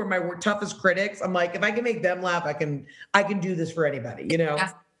family were my toughest critics, I'm like, if I can make them laugh, I can do this for anybody,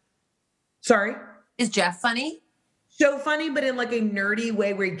 Sorry? Is Jeff funny? So funny, but in like a nerdy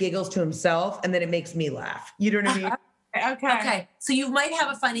way where he giggles to himself and then it makes me laugh. You know what I mean? Okay. So you might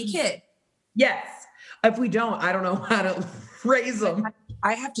have a funny kid. Yes. If we don't, I don't know how to raise them.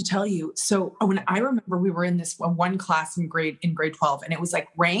 I have to tell you. So when I remember we were in this one class in grade 12, and it was like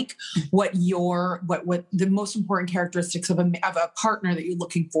rank what the most important characteristics of a partner that you're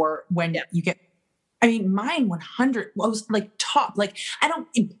looking for when you get. I mean, mine 100 was like top. Like I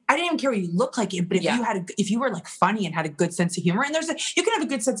didn't even care what you look like it, but if you were like funny and had a good sense of humor, and you can have a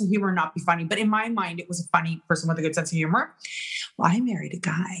good sense of humor and not be funny, but in my mind, it was a funny person with a good sense of humor. Well, I married a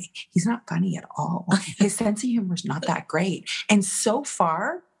guy. He's not funny at all. His sense of humor is not that great, and so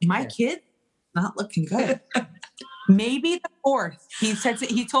far, my kid not looking good. Maybe the 4th.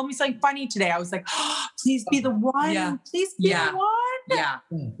 He told me something funny today. I was like, oh, please be the one. Yeah. Please be the one.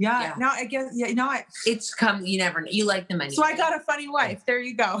 Yeah. Now I guess, it's come, you never know. You like them anyway. So I got a funny wife. There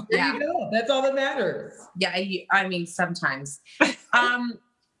you go. There you go. That's all that matters. Yeah. I mean, sometimes, a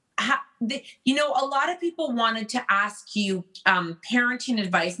lot of people wanted to ask you, parenting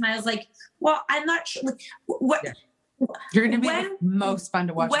advice. And I was like, well, I'm not sure what, you're going to be the most fun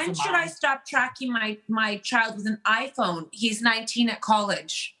to watch. When should I stop tracking my child with an iPhone? He's 19 at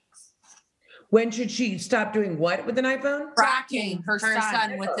college. When should she stop doing what with an iPhone? Tracking her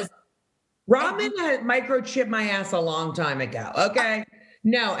son with his. Robin had microchipped my ass a long time ago. Okay.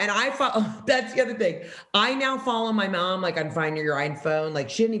 No, and I follow, that's the other thing. I now follow my mom, like on Find Your iPhone.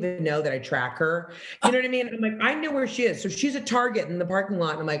 Like she didn't even know that I track her. You know what I mean? I'm like, I know where she is. So she's at Target in the parking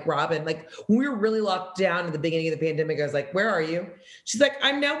lot. And I'm like, Robin, like when we were really locked down at the beginning of the pandemic, I was like, where are you? She's like,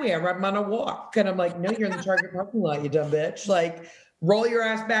 I'm nowhere. I'm on a walk. And I'm like, no, you're in the Target parking lot, you dumb bitch. Like roll your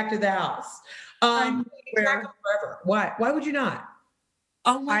ass back to the house. Forever. Why? Why would you not?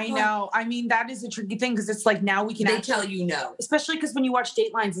 Oh my God. Know. I mean, that is a tricky thing because it's like now we can tell you no. Especially because when you watch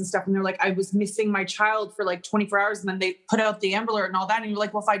Datelines and stuff and they're like, I was missing my child for like 24 hours and then they put out the Amber Alert and all that. And you're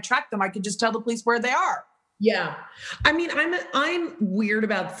like, well, if I track them, I could just tell the police where they are. Yeah. I mean, I'm weird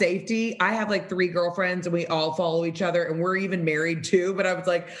about safety. I have like 3 girlfriends and we all follow each other and we're even married too. But I was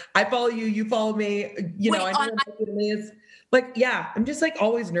like, I follow you, you follow me. You know, I know what it is. Like, yeah, I'm just like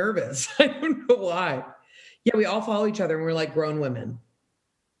always nervous. I don't know why. Yeah, we all follow each other and we're like grown women.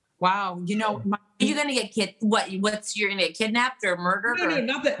 Wow. You know, are you going to get you're going to get kidnapped or murdered? No,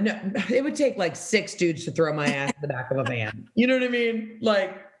 not that. No, it would take like 6 dudes to throw my ass in the back of a van. You know what I mean?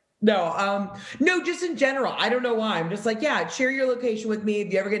 Like, no, just in general. I don't know why. I'm just like, yeah, share your location with me.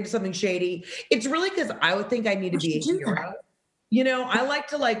 If you ever get into something shady, it's really because I would think I need to be a hero. You know, I like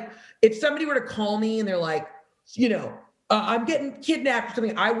to like, if somebody were to call me and they're like, you know, I'm getting kidnapped or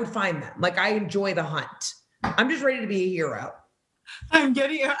something, I would find them. Like I enjoy the hunt. I'm just ready to be a hero. I'm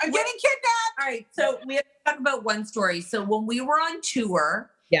getting kidnapped. All right. So we have to talk about one story. So when we were on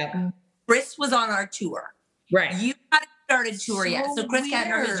tour, Chris was on our tour. Right. You hadn't started tour yet. So Chris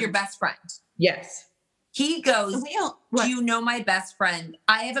Katner is your best friend. Yes. He goes, do you know my best friend?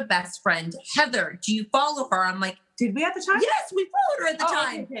 I have a best friend, Heather. Do you follow her? I'm like, did we at the time? Yes, we followed her at the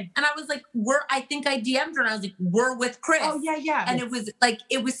time. Okay. And I was like, I think I DM'd her and I was like, we're with Chris. Oh, yeah. And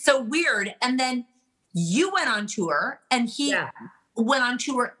it was so weird. And then you went on tour and he went on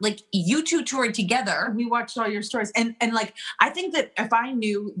tour, like you two toured together. We watched all your stories. And like, I think that if I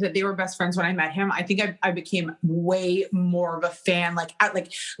knew that they were best friends when I met him, I think I became way more of a fan, like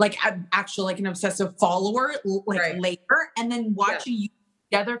actually like an obsessive follower, later. And then watching you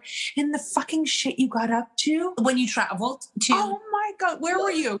together and the fucking shit you got up to when you traveled to. Oh my God. Where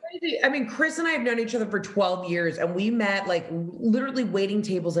were you? I mean, Chris and I have known each other for 12 years and we met like literally waiting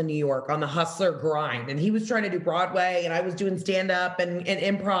tables in New York on the hustler grind. And he was trying to do Broadway and I was doing stand-up and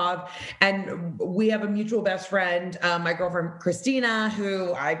improv. And we have a mutual best friend, my girlfriend, Christina,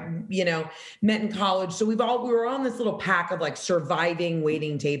 who I, met in college. So we were on this little pack of like surviving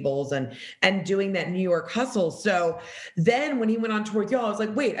waiting tables and doing that New York hustle. So then when he went on tour with y'all, I was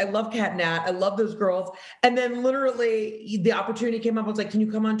like, wait, I love Cat Nat. I love those girls. And then literally the opportunity came up. I was like, can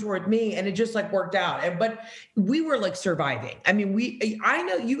you come on tour with me? And it just like worked out. But we were like surviving. I mean, I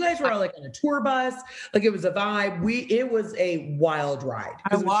know you guys were like on a tour bus. Like it was a vibe. It was a wild ride.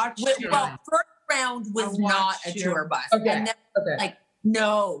 I watched it. Well, first round was not a tour bus. Okay. And then like,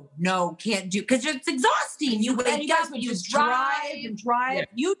 no, can't do, because it's exhausting. You wake up, you drive. Yeah.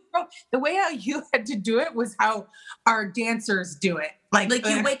 You drove. The way how you had to do it was how our dancers do it. Like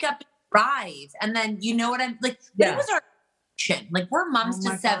you wake up and drive, and then you know what I'm like. It was our mission. Like we're moms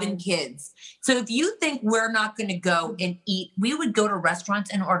to 7 kids, so if you think we're not going to go and eat, we would go to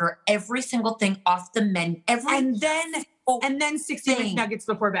restaurants and order every single thing off the menu, and then 60 nuggets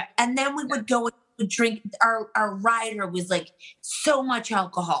before bed, and then we would go. Drink. Our rider was like so much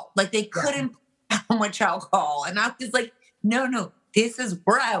alcohol, like they couldn't put how much alcohol, and I was like, no,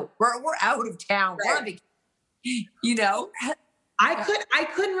 we're out of town, right. I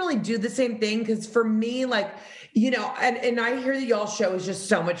couldn't really do the same thing because for me, like, and I hear that y'all show is just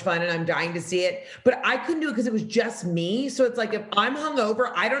so much fun and I'm dying to see it, but I couldn't do it because it was just me. So it's like if I'm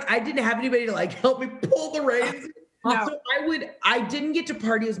hungover, I didn't have anybody to like help me pull the reins. No. So I didn't get to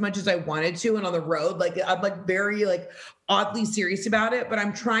party as much as I wanted to. And on the road, like I'm like very like oddly serious about it, but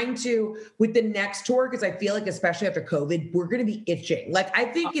I'm trying to with the next tour. Cause I feel like, especially after COVID, we're going to be itching. Like, I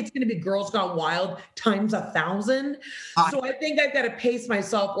think it's going to be Girls Gone Wild times 1,000. So I think I've got to pace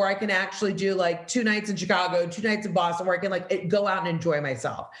myself where I can actually do like 2 nights in Chicago, 2 nights in Boston, where I can like go out and enjoy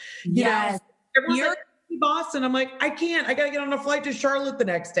myself. Yes. Everyone's like, Boston. I'm like, I can't. I got to get on a flight to Charlotte the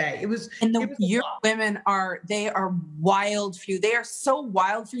next day. Your women are wild for you. They are so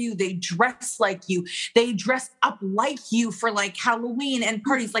wild for you. They dress like you. They dress up like you for like Halloween and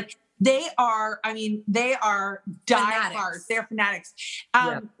parties. Like they are diehards. They're fanatics.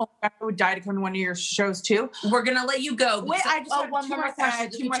 I would die to come to one of your shows too. We're going to let you go. Wait, I just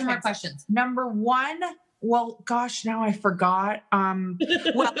have two more questions. Number 1. Well, gosh, now I forgot. I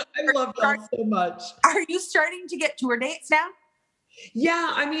love them so much. Are you starting to get tour dates now? Yeah,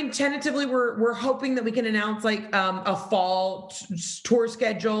 I mean, tentatively, we're hoping that we can announce like a fall tour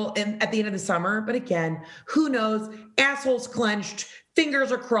schedule at the end of the summer. But again, who knows? Assholes clenched,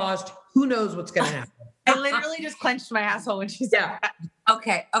 fingers are crossed. Who knows what's going to happen? I literally just clenched my asshole when she said that.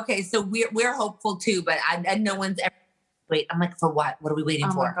 Okay. So we're hopeful too, but no one's ever. Wait, I'm like, for what? What are we waiting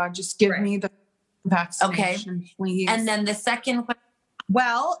for? Oh my God, just give me the vaccination, please. And then the second question.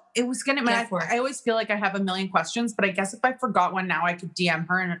 Well, it was going to, I always feel like I have a million questions, but I guess if I forgot one now, I could DM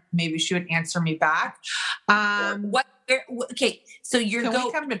her and maybe she would answer me back. Okay. So you're Can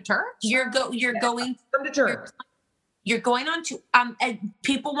we come to Turks? You're going come to Turks. You're going on to, and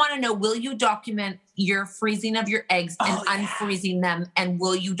people want to know, will you document your freezing of your eggs and unfreezing them? And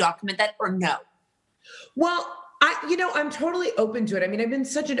will you document that or no? Well, I'm totally open to it. I mean, I've been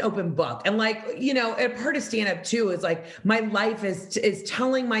such an open book, and like, a part of stand up too is like my life is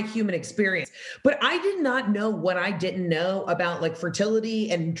telling my human experience. But I did not know what I didn't know about like fertility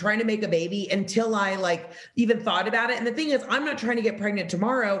and trying to make a baby until I like even thought about it. And the thing is, I'm not trying to get pregnant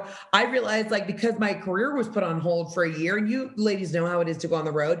tomorrow. I realized like because my career was put on hold for a year, and you ladies know how it is to go on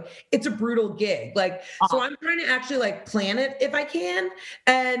the road. It's a brutal gig. Like, so I'm trying to actually like plan it if I can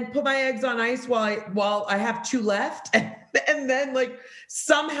and put my eggs on ice while I have 2 left and then like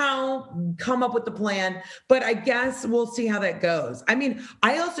somehow come up with the plan. But I guess we'll see how that goes. I mean,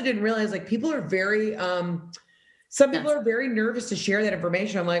 I also didn't realize like people are very, some people are very nervous to share that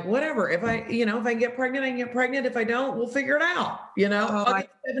information. I'm like, whatever. If I can get pregnant, I can get pregnant. If I don't, we'll figure it out. I'll get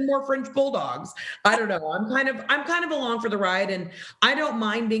 7 more French bulldogs. I don't know. I'm kind of along for the ride, and I don't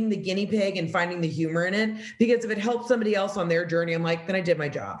mind being the guinea pig and finding the humor in it, because if it helps somebody else on their journey, I'm like, then I did my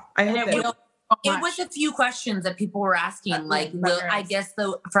job. I hope that. It was a few questions that people were asking, like, I guess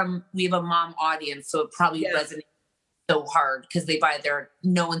though, we have a mom audience, so it probably resonates so hard because they've either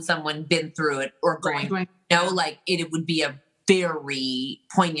known someone been through it or going, like it would be a very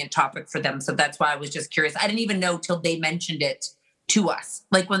poignant topic for them. So that's why I was just curious. I didn't even know till they mentioned it to us.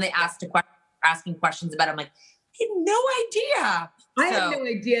 Like when they asked asking questions about it, I'm like, I had no idea. I had no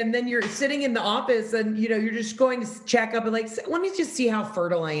idea. And then you're sitting in the office and, you're just going to check up and like, let me just see how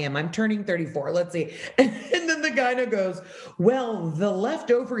fertile I am. I'm turning 34. Let's see. And then the gyno goes, well, the left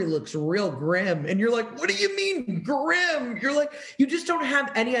ovary looks real grim. And you're like, what do you mean grim? You're like, you just don't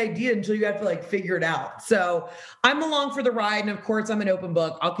have any idea until you have to like figure it out. So I'm along for the ride. And of course I'm an open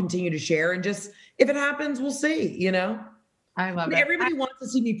book. I'll continue to share, and just, if it happens, we'll see, I love it. Everybody wants to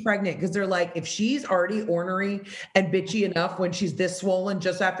see me pregnant because they're like, if she's already ornery and bitchy enough when she's this swollen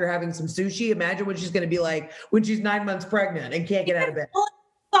just after having some sushi, imagine what she's going to be like when she's 9 months pregnant and can't get out of bed.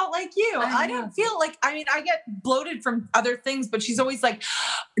 Not like you. I don't feel like, I get bloated from other things, but she's always like,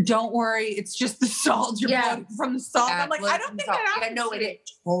 don't worry, it's just the salt. You're bloated from the salt. I'm like, I don't think that happens. I know it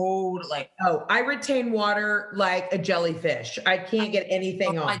totally. Oh, I retain water like a jellyfish. I can't get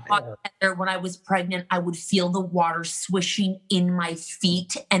anything on. When I was pregnant, I would feel the water swishing in my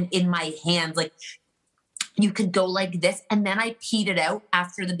feet and in my hands. Like you could go like this, and then I peed it out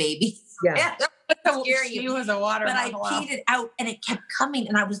after the baby. Yeah. She was a water. But I peed it out and it kept coming,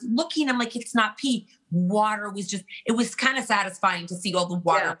 and I was looking, I'm like, it's not pee. Water was it was kind of satisfying to see all the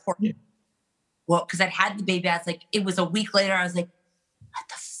water pouring. Well, because I'd had the baby, I was like, it was a week later, I was like, what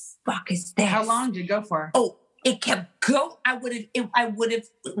the fuck is this? How long did it go for? Oh, it kept going. I would have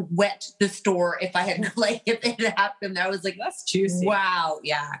wet the store if I had if it happened. I was like, that's juicy. Wow.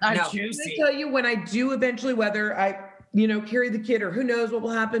 Yeah. Juicy. I tell you, when I do eventually, whether I carry the kid or who knows what will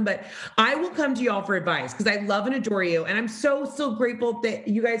happen, but I will come to y'all for advice because I love and adore you. And I'm so grateful that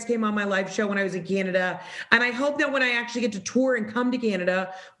you guys came on my live show when I was in Canada. And I hope that when I actually get to tour and come to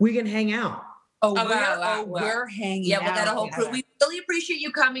Canada, we can hang out. We're hanging out. Yeah, we got a whole crew. We really appreciate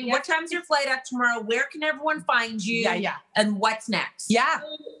you coming. What time's your flight out tomorrow? Where can everyone find you? Yeah. And what's next? Yeah.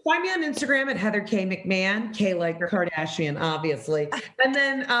 Find me on Instagram at Heather K. McMahon, K like Kardashian, obviously. And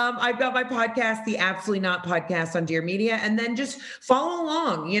then I've got my podcast, the Absolutely Not Podcast on Dear Media. And then just follow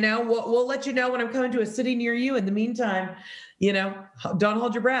along. We'll let you know when I'm coming to a city near you. In the meantime, don't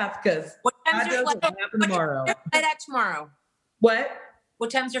hold your breath because what time's your flight? Tomorrow. Tomorrow. What? What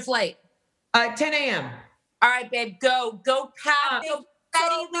time's your flight? 10 a.m. All right, babe, go, Pat.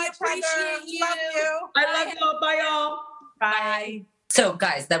 Betty, we appreciate you. Love you. I love y'all. Bye, y'all. Bye. So,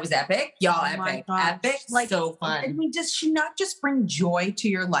 guys, that was epic. Y'all, epic, so fun. I mean, does she not just bring joy to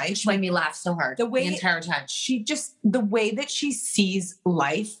your life? She made me laugh so hard the entire time. The way that she sees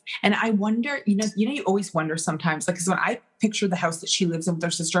life. And I wonder, you always wonder sometimes, like, because when I picture the house that she lives in with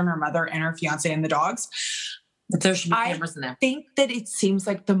her sister and her mother and her fiance and the dogs, but there should be cameras in there. I think that it seems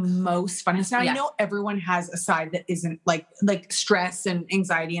like the most fun. Now, I know everyone has a side that isn't like stress and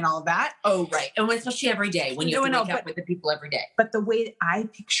anxiety and all of that. Oh, right. And especially every day when you have to wake up with the people every day. But the way that I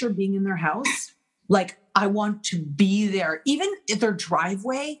picture being in their house, like I want to be there. Even their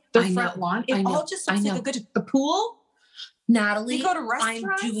driveway, their front lawn, it all just looks like a good, the pool. Natalie, We go to I'm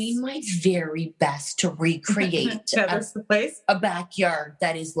restaurants. doing my very best to recreate That's the place. a backyard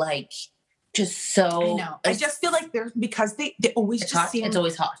that is like just so. I know. I just feel like they're because they always It's just hot. seem. It's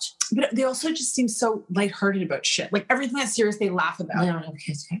always hot. But they also just seem so lighthearted about shit. Like everything that's serious, they laugh about. I don't have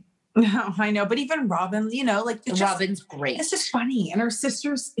kids. No, I know. But even Robin, you know, like it's Robin's great. It's just funny, and is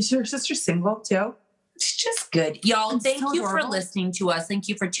her sister single too? It's just good. Y'all, It's thank so you for adorable. listening to us. Thank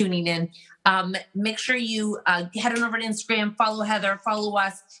you for tuning in. Make sure you head on over to Instagram, follow Heather, follow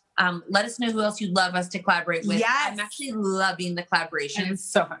us. Let us know who else you'd love us to collaborate with. Yes. I'm actually loving the collaborations. It's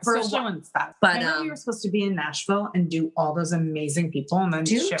so fun. Especially when it's that. But I know we were supposed to be in Nashville and do all those amazing people and then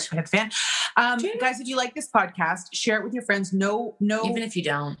Dude. share with a fan. Guys, if you like this podcast, share it with your friends. No, even if you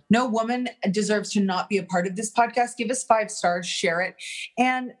don't. No woman deserves to not be a part of this podcast. Give us 5 stars, share it,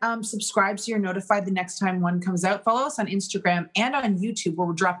 and subscribe so you're notified the next time one comes out. Follow us on Instagram and on YouTube where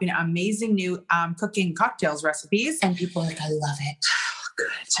we're dropping amazing new cooking cocktails recipes. And people are like, I love it. Good.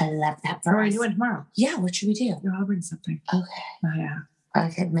 I love that What for are we us. doing tomorrow? Yeah, what should we do? I'll bring something. Okay. Oh, yeah. I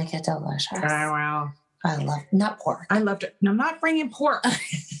could make it delicious. Oh, wow. I love not pork. I loved it. No, I'm not bringing pork.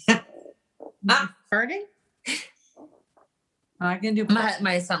 Farting? I can do pork.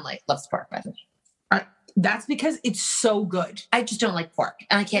 My son loves pork, by the way. That's because it's so good. I just don't like pork.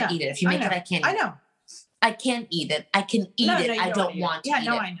 And I can't Yeah, eat it. If you make it, I can't eat I it. know. I can't eat it. I can eat it. I don't want to eat it. I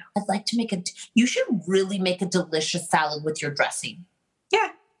know. I'd like to make you should really make a delicious salad with your dressing. Yeah.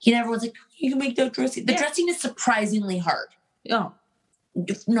 You know, everyone's like, you can make that dressing. The dressing is surprisingly hard. Oh.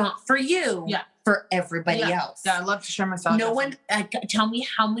 Not for you. Yeah. For everybody else. Yeah, I love to share my salad. No one, tell me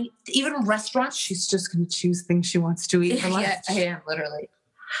how many, even restaurants. She's just going to choose things she wants to eat for lunch. Yeah, I am, literally.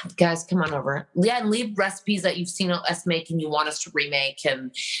 Guys, come on over. Yeah, and leave recipes that you've seen us make and you want us to remake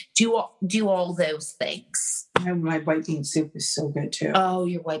and do all those things. My white bean soup is so good too. Oh,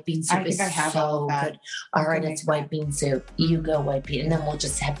 your white bean soup is so good. All right, it's white bean soup. You go white bean, and then we'll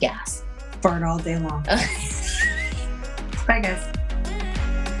just have gas. Fart all day long. Bye, guys.